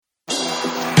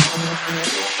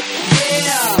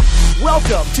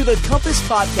Welcome to the Compass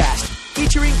Podcast,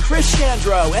 featuring Chris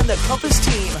Chandro and the Compass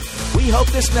team. We hope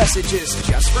this message is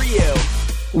just for you.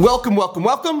 Welcome.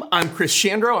 I'm Chris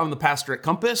Chandro. I'm the pastor at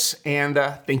Compass, and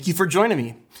thank you for joining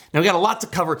me. Now, we got a lot to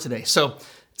cover today. So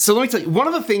let me tell you, one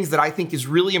of the things that I think is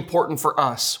really important for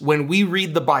us when we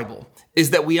read the Bible is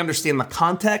that we understand the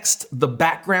context, the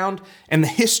background, and the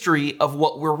history of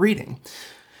what we're reading.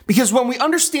 Because when we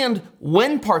understand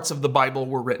when parts of the Bible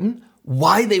were written,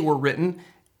 why they were written,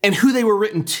 and who they were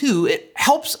written to, it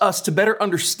helps us to better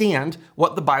understand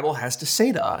what the Bible has to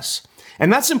say to us.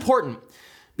 And that's important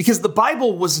because the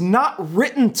Bible was not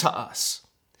written to us.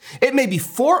 It may be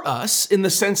for us in the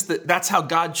sense that that's how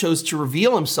God chose to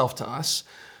reveal himself to us.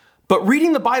 But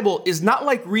reading the Bible is not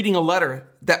like reading a letter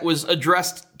that was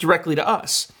addressed directly to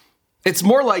us. It's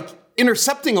more like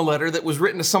intercepting a letter that was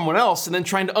written to someone else and then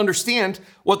trying to understand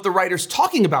what the writer's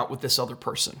talking about with this other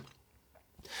person.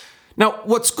 Now,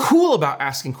 what's cool about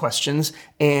asking questions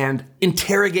and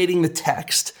interrogating the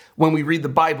text when we read the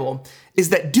Bible is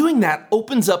that doing that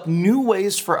opens up new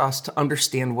ways for us to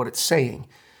understand what it's saying.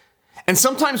 And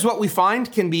sometimes what we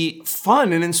find can be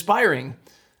fun and inspiring.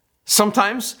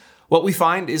 Sometimes what we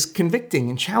find is convicting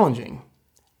and challenging.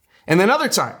 And then other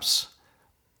times,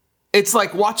 it's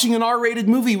like watching an R-rated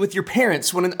movie with your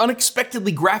parents when an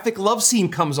unexpectedly graphic love scene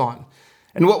comes on.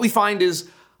 And what we find is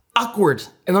awkward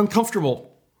and uncomfortable.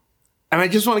 And I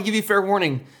just want to give you fair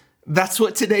warning, that's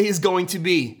what today is going to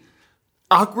be.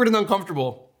 Awkward and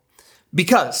uncomfortable.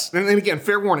 Because, and again,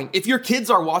 fair warning, if your kids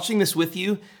are watching this with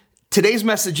you, today's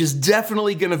message is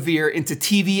definitely going to veer into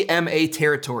TVMA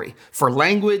territory for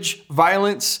language,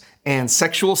 violence, and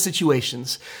sexual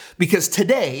situations. Because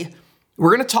today,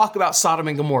 we're going to talk about Sodom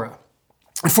and Gomorrah.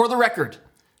 And for the record,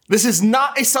 this is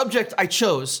not a subject I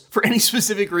chose for any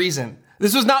specific reason.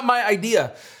 This was not my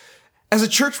idea. As a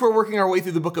church, we're working our way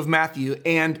through the book of Matthew,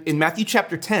 and in Matthew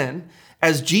chapter 10,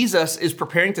 as Jesus is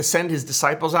preparing to send his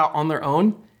disciples out on their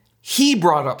own, he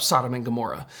brought up Sodom and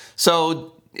Gomorrah.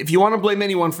 So if you want to blame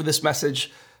anyone for this message,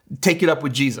 take it up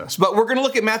with Jesus. But we're going to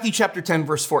look at Matthew chapter 10,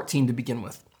 verse 14 to begin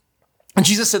with. And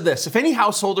Jesus said this, "If any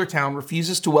household or town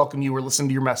refuses to welcome you or listen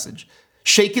to your message,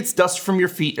 shake its dust from your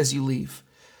feet as you leave.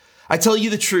 I tell you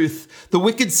the truth, the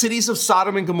wicked cities of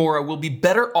Sodom and Gomorrah will be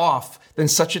better off than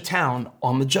such a town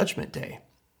on the judgment day."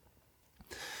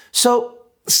 So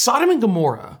Sodom and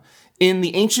Gomorrah in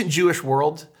the ancient Jewish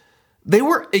world, they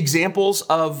were examples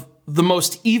of the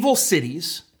most evil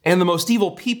cities and the most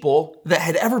evil people that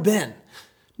had ever been.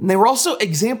 And they were also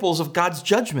examples of God's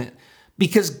judgment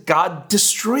because God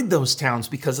destroyed those towns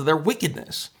because of their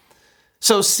wickedness.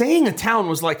 So saying a town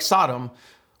was like Sodom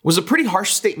was a pretty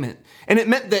harsh statement, and it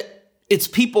meant that its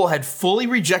people had fully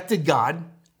rejected God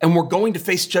and were going to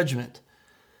face judgment.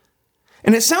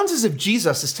 And it sounds as if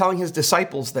Jesus is telling his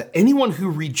disciples that anyone who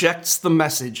rejects the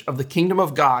message of the kingdom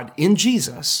of God in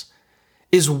Jesus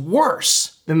is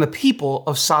worse than the people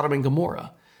of Sodom and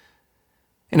Gomorrah.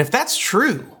 And if that's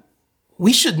true,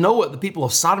 we should know what the people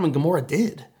of Sodom and Gomorrah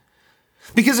did.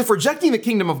 Because if rejecting the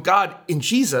kingdom of God in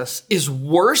Jesus is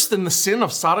worse than the sin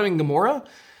of Sodom and Gomorrah,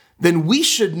 then we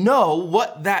should know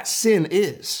what that sin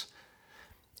is.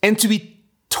 And to be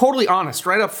totally honest,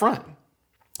 right up front,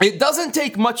 it doesn't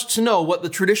take much to know what the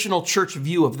traditional church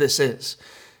view of this is.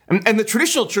 And the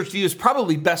traditional church view is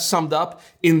probably best summed up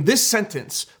in this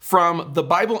sentence from the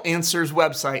Bible Answers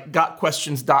website,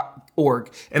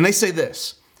 gotquestions.org. And they say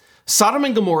this: Sodom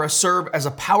and Gomorrah serve as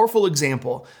a powerful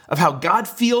example of how God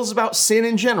feels about sin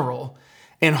in general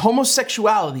and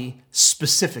homosexuality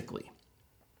specifically.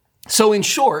 So in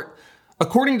short,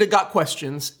 according to Got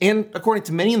Questions and according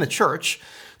to many in the church,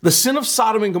 the sin of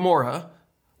Sodom and Gomorrah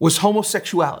was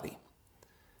homosexuality.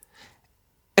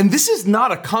 And this is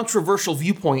not a controversial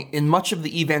viewpoint in much of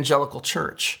the evangelical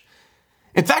church.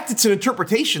 In fact, it's an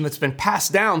interpretation that's been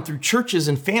passed down through churches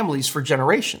and families for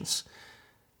generations.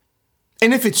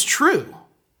 And if it's true,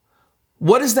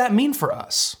 what does that mean for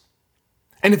us?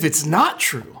 And if it's not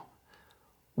true,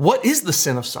 what is the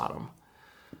sin of Sodom?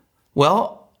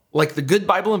 Well, like the good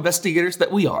Bible investigators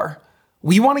that we are,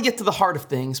 we want to get to the heart of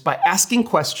things by asking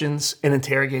questions and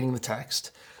interrogating the text.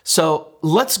 So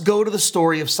let's go to the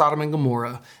story of Sodom and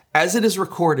Gomorrah as it is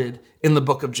recorded in the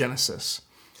book of Genesis.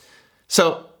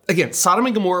 So again, Sodom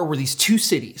and Gomorrah were these two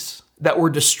cities that were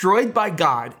destroyed by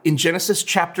God in Genesis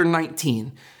chapter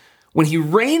 19 when he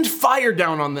rained fire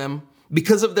down on them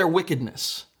because of their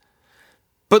wickedness.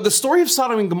 But the story of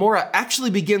Sodom and Gomorrah actually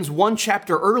begins one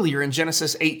chapter earlier in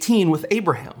Genesis 18 with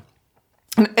Abraham.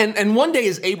 And one day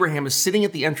as Abraham is sitting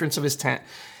at the entrance of his tent,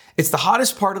 it's the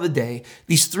hottest part of the day,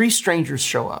 these three strangers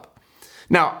show up.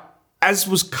 Now, as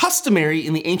was customary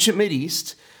in the ancient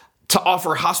Mideast, to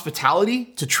offer hospitality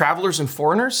to travelers and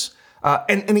foreigners.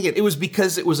 And again, it was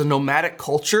because it was a nomadic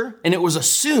culture, and it was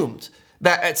assumed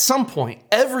that at some point,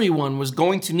 everyone was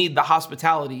going to need the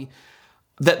hospitality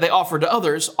that they offered to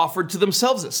others, offered to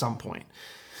themselves at some point.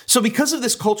 So because of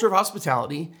this culture of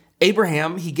hospitality,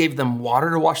 Abraham, he gave them water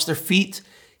to wash their feet.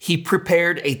 He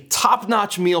prepared a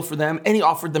top-notch meal for them, and he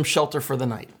offered them shelter for the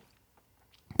night.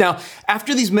 Now,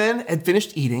 after these men had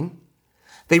finished eating,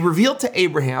 they revealed to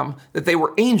Abraham that they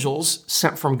were angels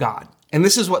sent from God. And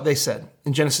this is what they said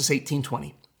in Genesis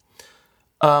 18:20.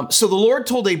 So the Lord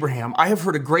told Abraham, I have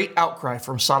heard a great outcry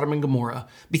from Sodom and Gomorrah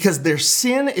because their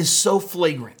sin is so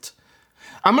flagrant.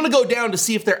 I'm going to go down to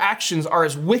see if their actions are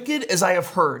as wicked as I have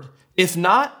heard. If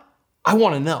not, I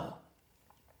want to know.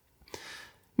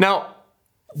 Now,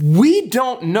 we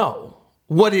don't know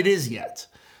what it is yet,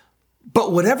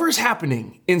 but whatever is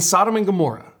happening in Sodom and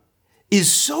Gomorrah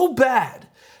is so bad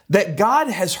that God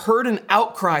has heard an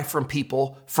outcry from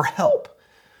people for help.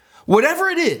 Whatever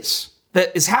it is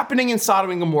that is happening in Sodom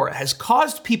and Gomorrah has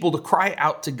caused people to cry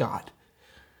out to God.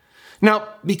 Now,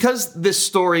 because this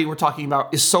story we're talking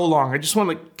about is so long, I just want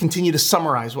to continue to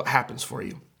summarize what happens for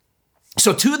you.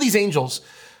 So 2 of these angels,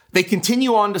 they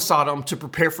continue on to Sodom to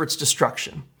prepare for its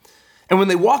destruction. And when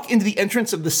they walk into the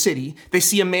entrance of the city, they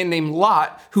see a man named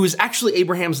Lot, who is actually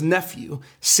Abraham's nephew,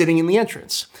 sitting in the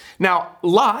entrance. Now,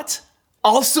 Lot,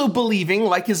 also believing,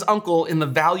 like his uncle, in the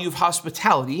value of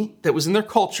hospitality that was in their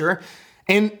culture,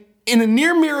 and in a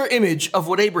near mirror image of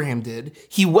what Abraham did,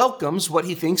 he welcomes what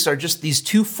he thinks are just these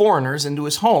 2 foreigners into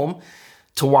his home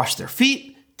to wash their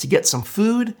feet, to get some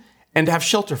food, and to have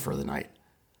shelter for the night.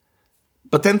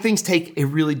 But then things take a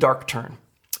really dark turn.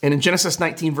 And in Genesis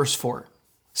 19, verse 4,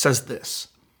 says this: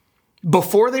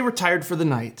 Before they retired for the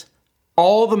night,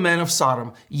 all the men of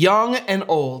Sodom, young and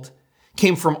old,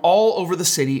 came from all over the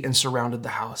city and surrounded the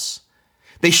house.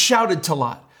 They shouted to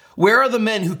Lot, Where are the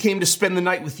men who came to spend the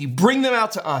night with you? Bring them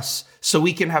out to us so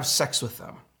we can have sex with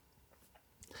them.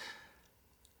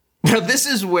 Now, this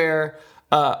is where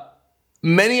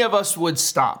many of us would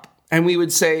stop and we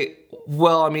would say,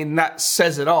 well, I mean, that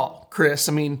says it all, Chris.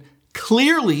 I mean,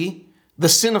 clearly the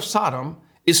sin of Sodom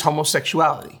is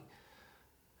homosexuality.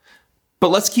 But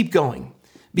let's keep going,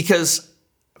 because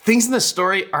things in this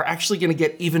story are actually going to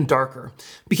get even darker.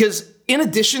 Because in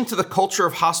addition to the culture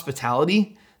of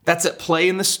hospitality that's at play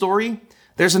in this story,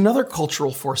 there's another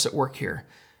cultural force at work here,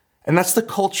 and that's the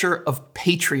culture of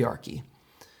patriarchy.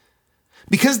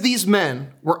 Because these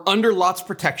men were under Lot's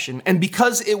protection, and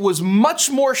because it was much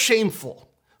more shameful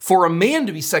for a man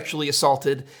to be sexually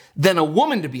assaulted than a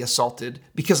woman to be assaulted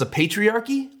because of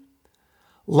patriarchy,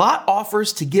 Lot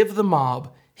offers to give the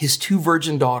mob his 2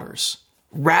 virgin daughters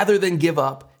rather than give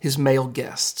up his male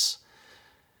guests.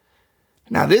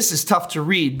 Now, this is tough to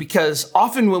read because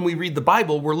often when we read the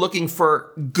Bible, we're looking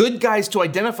for good guys to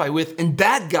identify with and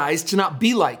bad guys to not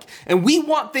be like. And we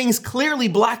want things clearly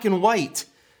black and white.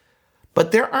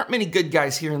 But there aren't many good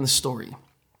guys here in the story.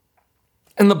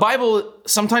 And the Bible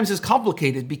sometimes is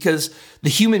complicated because the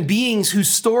human beings whose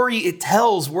story it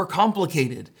tells were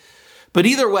complicated. But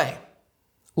either way,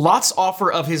 Lot's offer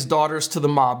of his daughters to the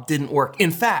mob didn't work.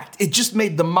 In fact, it just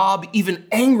made the mob even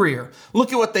angrier.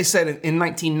 Look at what they said in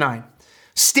 19:9.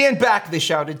 Stand back, they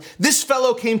shouted. This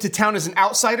fellow came to town as an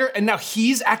outsider, and now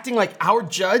he's acting like our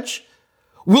judge?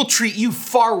 We'll treat you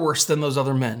far worse than those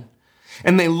other men.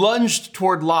 And they lunged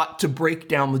toward Lot to break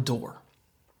down the door.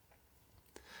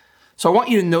 So I want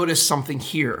you to notice something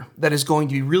here that is going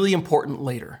to be really important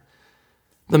later.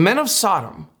 The men of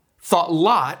Sodom thought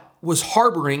Lot was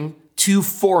harboring 2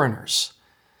 foreigners.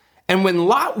 And when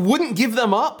Lot wouldn't give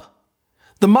them up,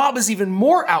 the mob is even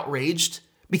more outraged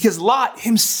because Lot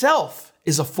himself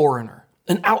is a foreigner,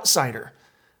 an outsider,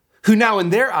 who now in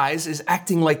their eyes is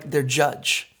acting like their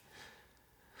judge.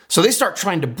 So they start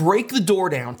trying to break the door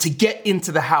down to get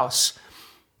into the house.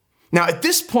 Now at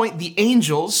this point, the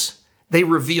angels, they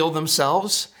reveal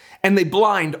themselves and they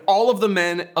blind all of the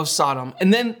men of Sodom.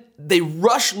 And then they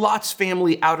rush Lot's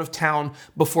family out of town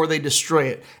before they destroy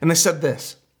it. And they said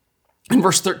this in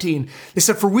verse 13, they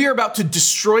said, For we are about to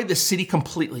destroy the city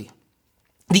completely.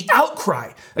 The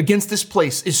outcry against this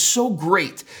place is so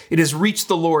great, it has reached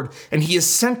the Lord, and he has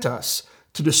sent us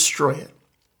to destroy it.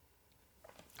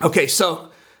 Okay,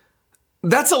 so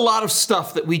that's a lot of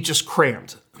stuff that we just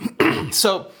crammed.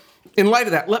 So in light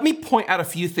of that, let me point out a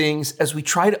few things as we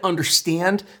try to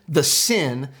understand the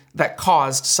sin that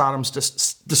caused Sodom's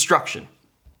destruction.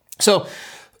 So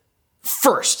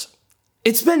first,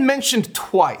 it's been mentioned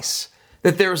twice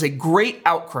that there was a great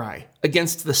outcry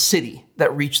against the city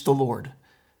that reached the Lord.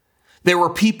 There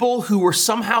were people who were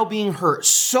somehow being hurt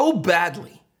so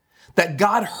badly that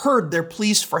God heard their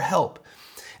pleas for help.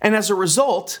 And as a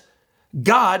result,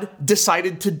 God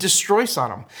decided to destroy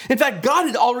Sodom. In fact, God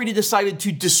had already decided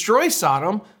to destroy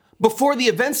Sodom before the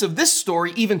events of this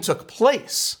story even took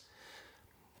place.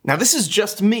 Now, this is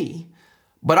just me,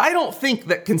 but I don't think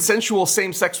that consensual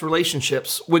same-sex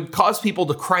relationships would cause people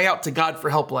to cry out to God for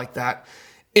help like that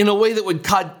in a way that would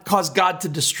cause God to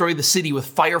destroy the city with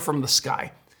fire from the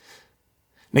sky.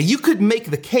 Now, you could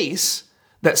make the case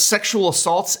that sexual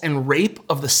assaults and rape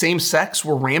of the same sex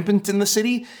were rampant in the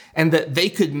city and that they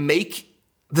could make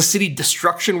the city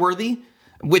destruction worthy,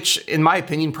 which in my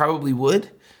opinion probably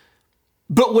would.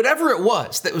 But whatever it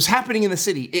was that was happening in the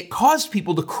city, it caused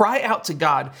people to cry out to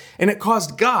God, and it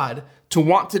caused God to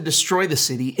want to destroy the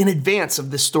city in advance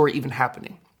of this story even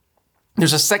happening.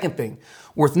 There's a second thing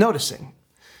worth noticing,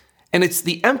 and it's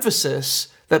the emphasis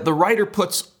that the writer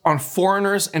puts on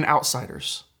foreigners and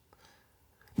outsiders.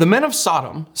 The men of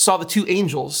Sodom saw the two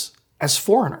angels as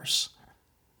foreigners.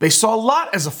 They saw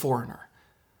Lot as a foreigner.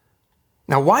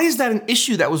 Now, why is that an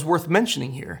issue that was worth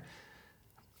mentioning here?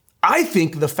 I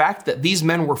think the fact that these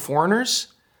men were foreigners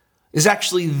is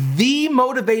actually the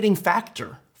motivating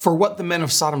factor for what the men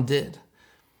of Sodom did.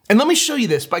 And let me show you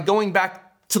this by going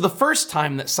back to the first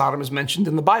time that Sodom is mentioned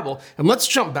in the Bible. And let's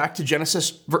jump back to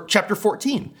Genesis chapter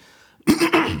 14.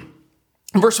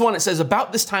 In verse 1, it says,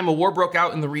 "About this time a war broke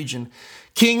out in the region.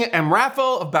 King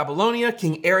Amraphel of Babylonia,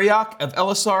 King Arioch of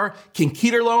Elasar, King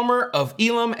Kedorlaomer of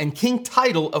Elam, and King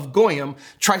Tidal of Goyim,"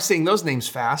 try saying those names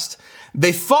fast,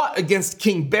 "they fought against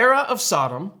King Bera of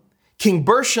Sodom, King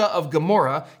Bersha of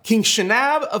Gomorrah, King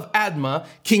Shinab of Admah,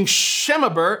 King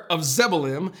Shemeber of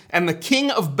Zebolim, and the king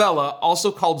of Bela,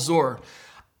 also called Zor."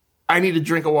 I need a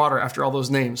drink of water after all those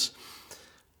names.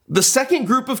 The second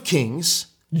group of kings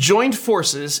joined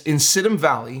forces in Siddim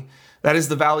Valley, that is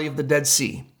the Valley of the Dead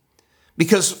Sea,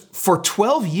 because for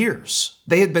 12 years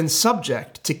they had been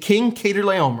subject to King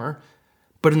Kedorlaomer,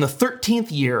 but in the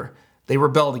 13th year they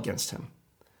rebelled against him.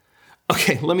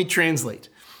 Okay, let me translate.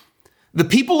 The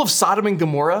people of Sodom and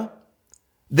Gomorrah,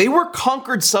 they were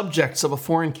conquered subjects of a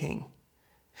foreign king.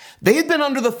 They had been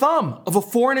under the thumb of a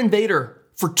foreign invader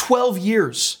for 12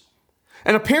 years.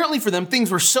 And apparently for them,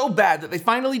 things were so bad that they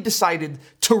finally decided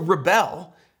to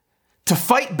rebel, to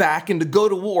fight back and to go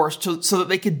to war so that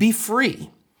they could be free.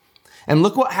 And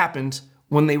look what happened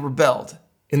when they rebelled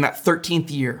in that 13th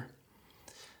year.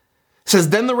 It says,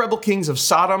 "Then the rebel kings of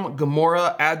Sodom,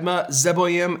 Gomorrah, Admah,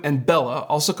 Zeboim, and Bela,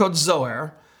 also called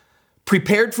Zoar,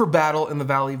 prepared for battle in the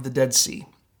Valley of the Dead Sea.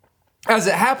 As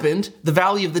it happened, the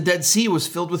Valley of the Dead Sea was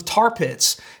filled with tar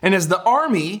pits, and as the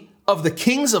army of the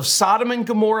kings of Sodom and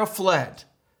Gomorrah fled,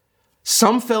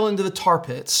 some fell into the tar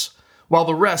pits, while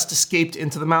the rest escaped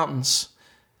into the mountains.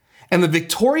 And the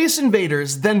victorious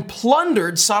invaders then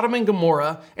plundered Sodom and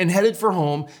Gomorrah and headed for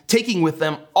home, taking with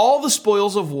them all the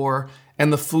spoils of war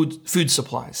and the food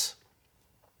supplies."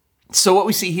 So what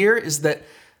we see here is that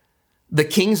the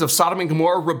kings of Sodom and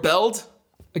Gomorrah rebelled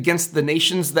against the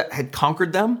nations that had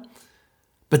conquered them,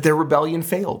 but their rebellion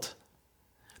failed.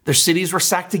 Their cities were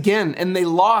sacked again, and they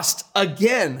lost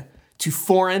again to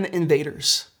foreign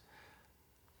invaders.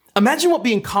 Imagine what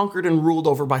being conquered and ruled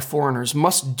over by foreigners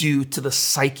must do to the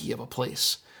psyche of a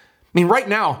place. I mean, right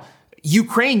now,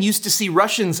 Ukraine used to see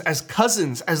Russians as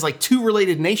cousins, as like two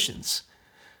related nations.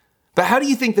 But how do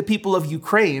you think the people of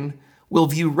Ukraine will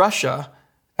view Russia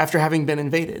after having been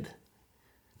invaded?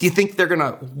 Do you think they're going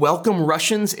to welcome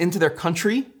Russians into their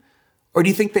country? Or do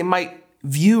you think they might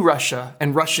view Russia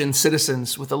and Russian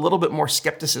citizens with a little bit more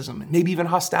skepticism and maybe even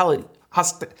hostility,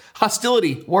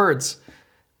 words,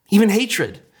 even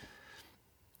hatred?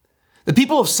 The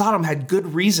people of Sodom had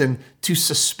good reason to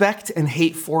suspect and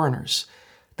hate foreigners.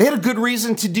 They had a good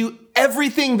reason to do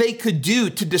everything they could do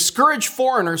to discourage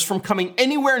foreigners from coming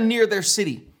anywhere near their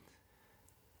city.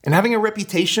 And having a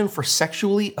reputation for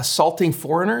sexually assaulting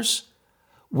foreigners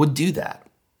would do that.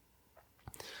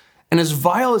 And as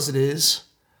vile as it is,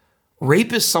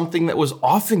 rape is something that was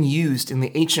often used in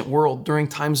the ancient world during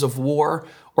times of war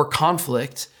or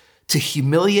conflict to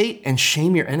humiliate and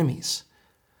shame your enemies.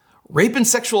 Rape and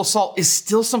sexual assault is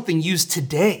still something used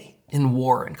today in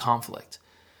war and conflict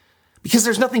because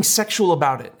there's nothing sexual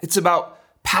about it. It's about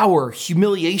power,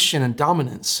 humiliation, and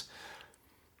dominance.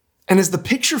 And as the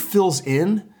picture fills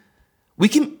in, we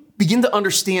can begin to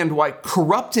understand why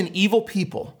corrupt and evil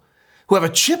people who have a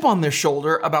chip on their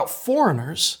shoulder about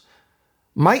foreigners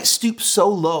might stoop so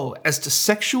low as to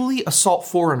sexually assault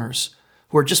foreigners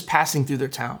who are just passing through their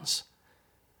towns.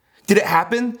 Did it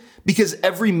happen because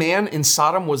every man in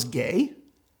Sodom was gay?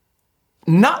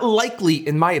 Not likely,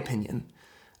 in my opinion.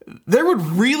 There would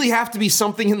really have to be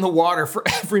something in the water for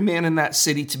every man in that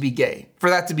city to be gay, for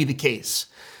that to be the case.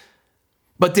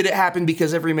 But did it happen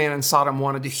because every man in Sodom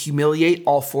wanted to humiliate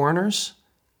all foreigners,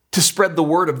 to spread the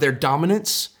word of their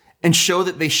dominance and show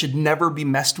that they should never be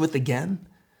messed with again?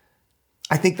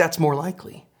 I think that's more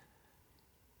likely.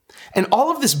 And all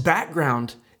of this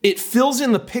background, it fills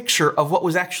in the picture of what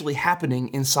was actually happening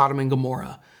in Sodom and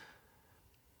Gomorrah.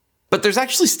 But there's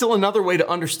actually still another way to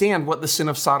understand what the sin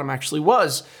of Sodom actually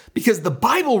was, because the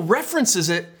Bible references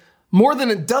it more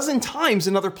than a dozen times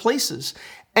in other places.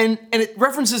 And it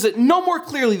references it no more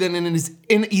clearly than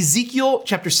in Ezekiel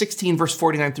chapter 16, verse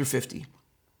 49 through 50.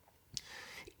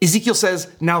 Ezekiel says,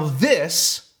 "Now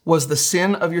this was the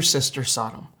sin of your sister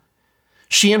Sodom.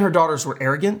 She and her daughters were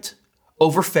arrogant,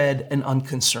 overfed, and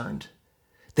unconcerned.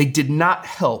 They did not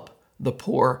help the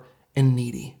poor and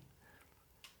needy."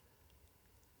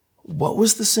 What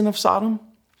was the sin of Sodom?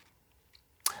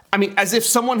 I mean, as if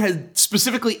someone had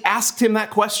specifically asked him that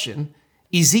question,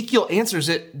 Ezekiel answers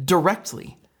it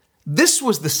directly. This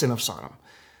was the sin of Sodom.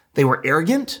 They were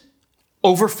arrogant,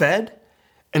 overfed,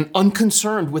 and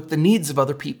unconcerned with the needs of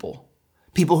other people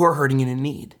who are hurting and in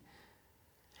need.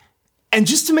 And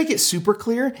just to make it super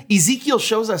clear, Ezekiel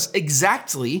shows us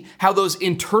exactly how those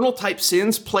internal type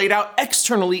sins played out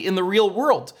externally in the real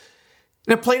world.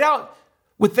 And it played out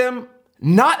with them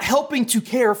not helping to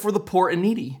care for the poor and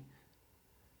needy.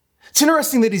 It's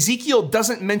interesting that Ezekiel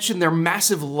doesn't mention their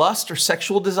massive lust or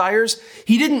sexual desires.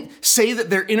 He didn't say that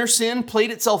their inner sin played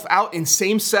itself out in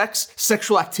same-sex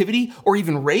sexual activity or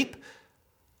even rape.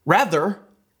 Rather,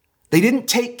 they didn't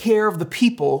take care of the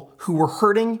people who were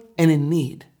hurting and in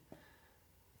need.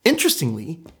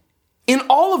 Interestingly, in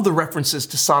all of the references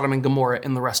to Sodom and Gomorrah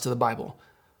in the rest of the Bible,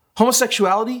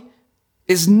 homosexuality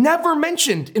is never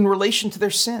mentioned in relation to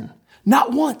their sin.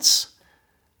 Not once.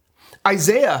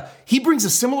 Isaiah, he brings a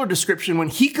similar description when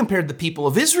he compared the people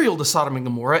of Israel to Sodom and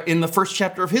Gomorrah in the first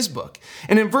chapter of his book.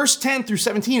 And in verse 10 through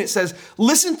 17, it says,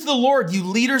 "Listen to the Lord, you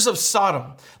leaders of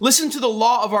Sodom. Listen to the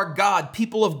law of our God,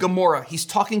 people of Gomorrah." He's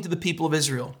talking to the people of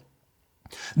Israel.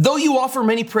 "Though you offer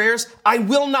many prayers, I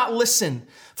will not listen,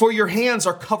 for your hands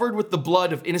are covered with the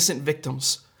blood of innocent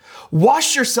victims.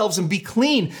 Wash yourselves and be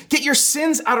clean. Get your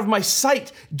sins out of my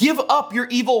sight. Give up your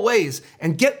evil ways."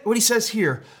 And get what he says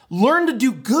here. "Learn to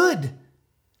do good.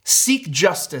 Seek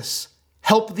justice.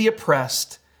 Help the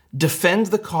oppressed. Defend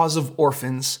the cause of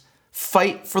orphans.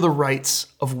 Fight for the rights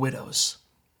of widows."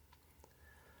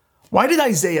 Why did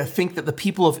Isaiah think that the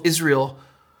people of Israel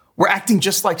were acting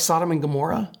just like Sodom and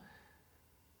Gomorrah?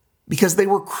 Because they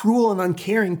were cruel and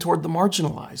uncaring toward the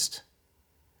marginalized.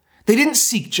 They didn't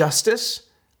seek justice.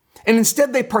 And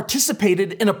instead, they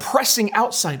participated in oppressing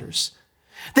outsiders.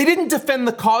 They didn't defend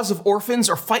the cause of orphans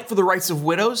or fight for the rights of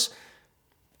widows.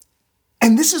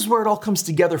 And this is where it all comes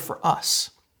together for us.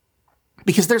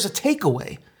 Because there's a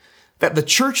takeaway that the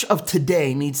church of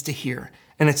today needs to hear,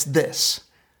 and it's this: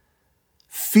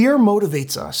 fear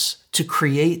motivates us to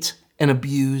create and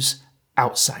abuse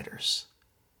outsiders.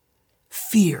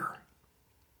 Fear.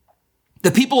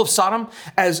 The people of Sodom,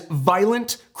 as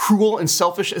violent, cruel, and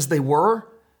selfish as they were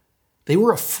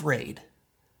afraid.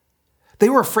 They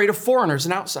were afraid of foreigners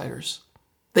and outsiders.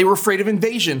 They were afraid of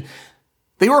invasion.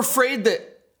 They were afraid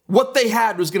that what they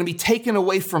had was going to be taken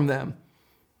away from them.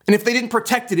 And if they didn't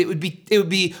protect it, it would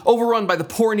be overrun by the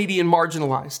poor, needy, and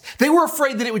marginalized. They were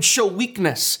afraid that it would show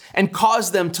weakness and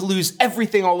cause them to lose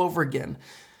everything all over again.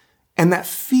 And that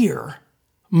fear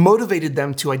motivated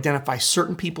them to identify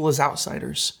certain people as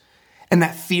outsiders. And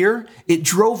that fear, it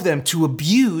drove them to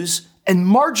abuse and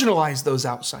marginalize those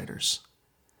outsiders.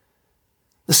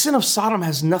 The sin of Sodom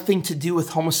has nothing to do with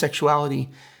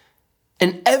homosexuality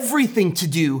and everything to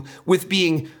do with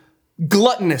being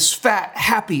gluttonous, fat,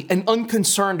 happy, and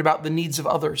unconcerned about the needs of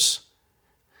others.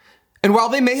 And while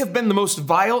they may have been the most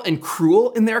vile and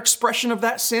cruel in their expression of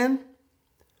that sin,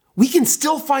 we can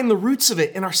still find the roots of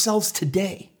it in ourselves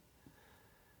today.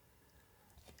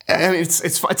 And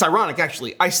it's ironic,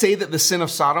 actually. I say that the sin of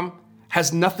Sodom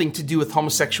has nothing to do with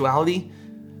homosexuality,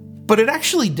 but it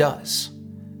actually does.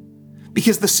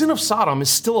 Because the sin of Sodom is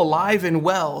still alive and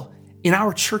well in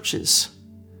our churches.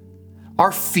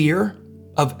 Our fear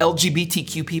of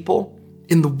LGBTQ people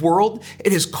in the world,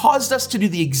 it has caused us to do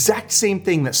the exact same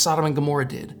thing that Sodom and Gomorrah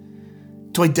did,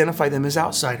 to identify them as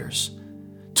outsiders,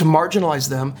 to marginalize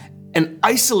them and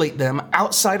isolate them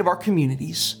outside of our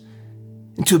communities,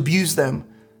 and to abuse them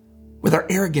with our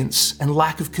arrogance and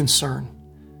lack of concern.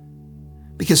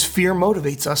 Because fear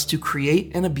motivates us to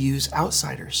create and abuse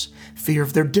outsiders. Fear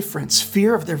of their difference,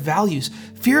 fear of their values,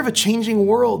 fear of a changing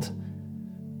world.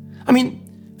 I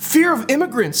mean, fear of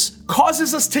immigrants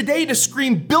causes us today to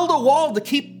scream, build a wall to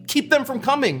keep them from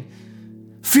coming.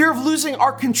 Fear of losing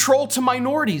our control to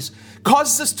minorities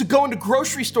causes us to go into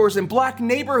grocery stores in black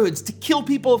neighborhoods to kill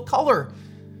people of color.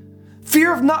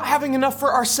 Fear of not having enough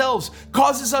for ourselves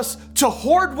causes us to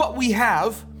hoard what we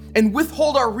have and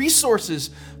withhold our resources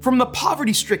from the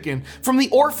poverty-stricken, from the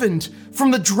orphaned,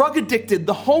 from the drug-addicted,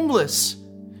 the homeless,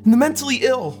 and the mentally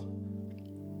ill.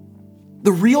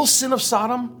 The real sin of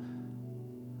Sodom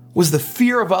was the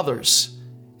fear of others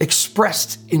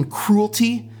expressed in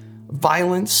cruelty,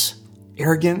 violence,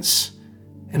 arrogance,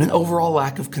 and an overall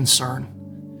lack of concern.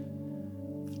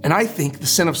 And I think the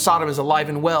sin of Sodom is alive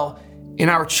and well in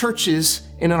our churches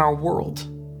and in our world.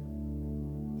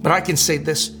 But I can say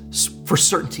this for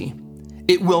certainty: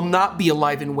 it will not be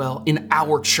alive and well in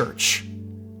our church.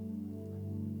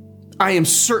 I am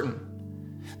certain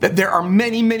that there are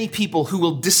many, many people who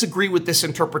will disagree with this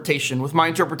interpretation, with my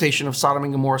interpretation of Sodom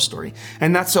and Gomorrah story.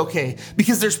 And that's okay,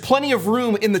 because there's plenty of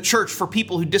room in the church for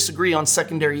people who disagree on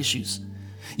secondary issues.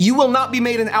 You will not be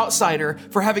made an outsider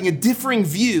for having a differing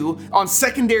view on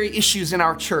secondary issues in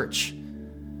our church.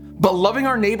 But loving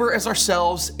our neighbor as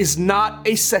ourselves is not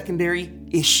a secondary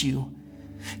issue.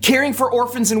 Caring for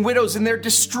orphans and widows in their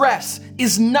distress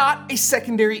is not a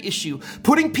secondary issue.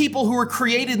 Putting people who were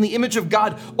created in the image of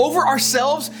God over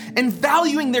ourselves and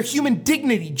valuing their human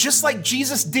dignity, just like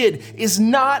Jesus did, is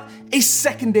not a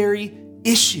secondary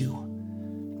issue.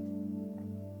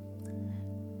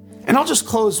 And I'll just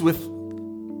close with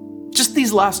just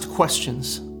these last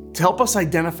questions to help us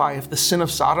identify if the sin of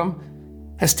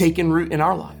Sodom has taken root in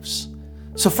our lives.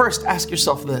 So first, ask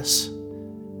yourself this: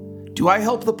 do I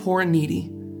help the poor and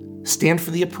needy, stand for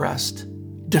the oppressed,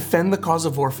 defend the cause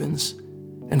of orphans,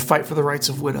 and fight for the rights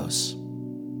of widows?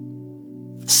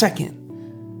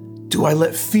 Second, do I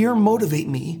let fear motivate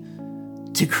me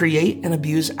to create and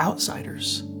abuse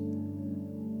outsiders?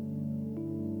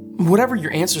 Whatever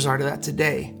your answers are to that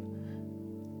today,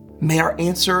 may our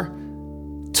answer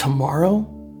tomorrow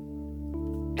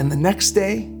and the next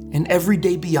day and every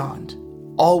day beyond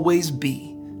always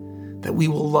be that we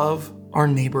will love our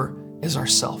neighbor as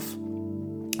ourselves.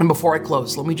 And before I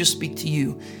close, let me just speak to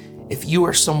you. If you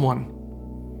are someone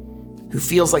who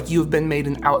feels like you have been made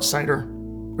an outsider,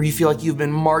 or you feel like you've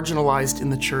been marginalized in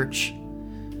the church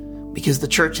because the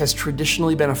church has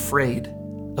traditionally been afraid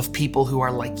of people who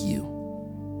are like you.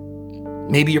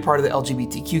 Maybe you're part of the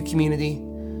LGBTQ community.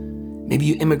 Maybe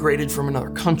you immigrated from another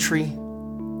country.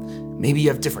 Maybe you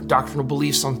have different doctrinal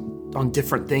beliefs on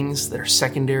different things that are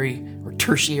secondary or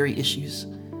tertiary issues.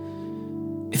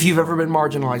 If you've ever been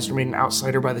marginalized or made an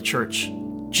outsider by the church,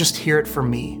 just hear it from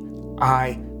me.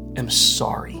 I am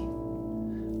sorry.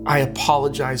 I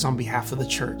apologize on behalf of the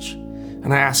church,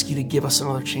 and I ask you to give us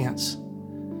another chance.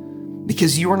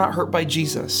 Because you are not hurt by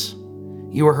Jesus.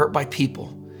 You are hurt by people,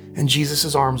 and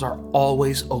Jesus' arms are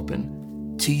always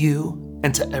open to you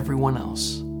and to everyone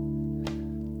else.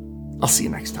 I'll see you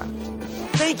next time.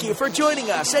 Thank you for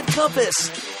joining us at Compass.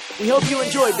 We hope you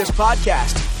enjoyed this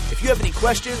podcast. If you have any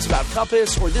questions about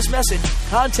Compass or this message,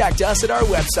 contact us at our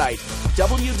website,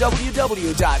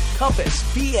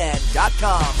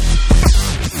 www.compassbn.com.